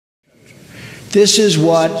This is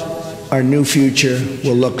what our new future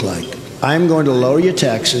will look like. I'm going to lower your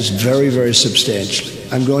taxes very, very substantially.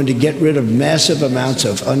 I'm going to get rid of massive amounts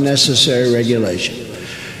of unnecessary regulation.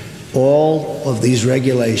 All of these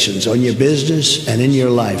regulations on your business and in your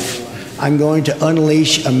life. I'm going to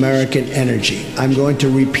unleash American energy. I'm going to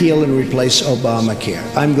repeal and replace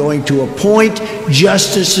Obamacare. I'm going to appoint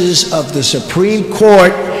justices of the Supreme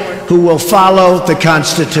Court who will follow the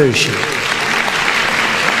Constitution.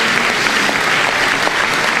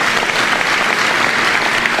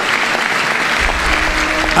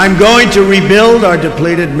 I'm going to rebuild our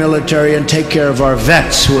depleted military and take care of our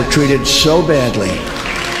vets who are treated so badly.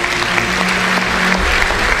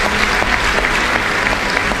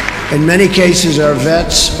 In many cases, our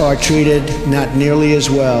vets are treated not nearly as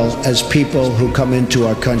well as people who come into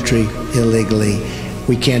our country illegally.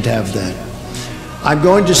 We can't have that. I'm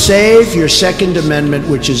going to save your Second Amendment,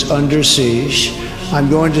 which is under siege. I'm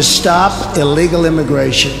going to stop illegal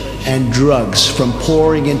immigration and drugs from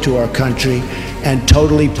pouring into our country and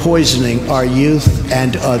totally poisoning our youth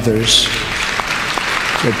and others.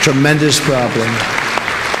 It's a tremendous problem.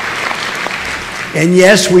 And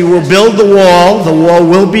yes, we will build the wall. The wall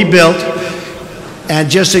will be built. And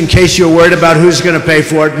just in case you're worried about who's going to pay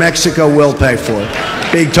for it, Mexico will pay for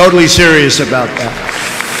it. Being totally serious about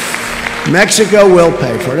that. Mexico will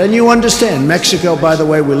pay for it. And you understand, Mexico, by the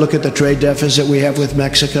way, we look at the trade deficit we have with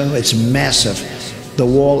Mexico, it's massive. The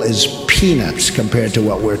wall is peanuts compared to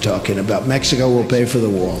what we're talking about. Mexico will pay for the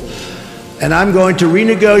wall. And I'm going to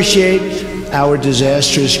renegotiate our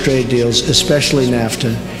disastrous trade deals, especially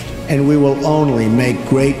NAFTA, and we will only make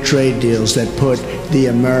great trade deals that put the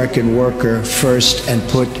American worker first and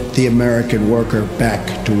put the American worker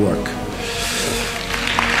back to work.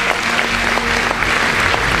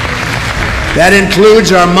 That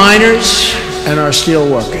includes our miners and our steel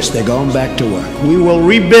workers. They're going back to work. We will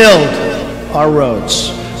rebuild our roads,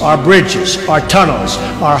 our bridges, our tunnels,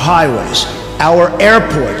 our highways, our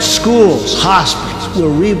airports, schools, hospitals.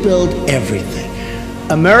 We'll rebuild everything.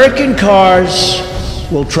 American cars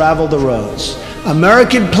will travel the roads.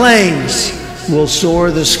 American planes will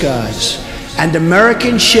soar the skies. And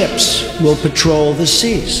American ships will patrol the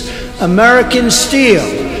seas. American steel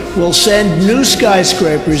will send new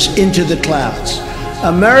skyscrapers into the clouds.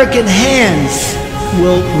 American hands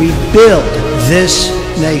will rebuild this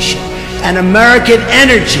nation. And American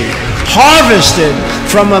energy, harvested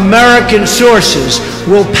from American sources,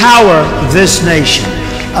 will power this nation.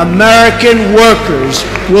 American workers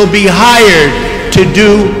will be hired to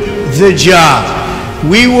do the job.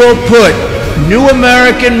 We will put new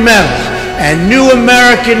American metal and new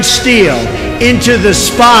American steel into the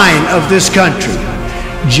spine of this country.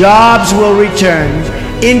 Jobs will return,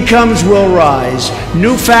 incomes will rise,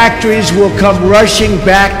 new factories will come rushing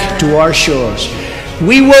back to our shores.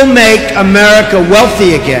 We will make America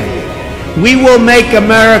wealthy again. We will make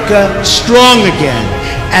America strong again.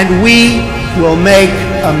 And we will make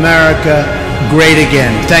America great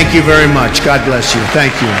again. Thank you very much. God bless you.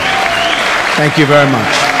 Thank you. Thank you very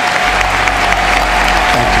much.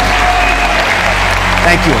 Thank you.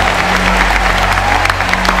 Thank you.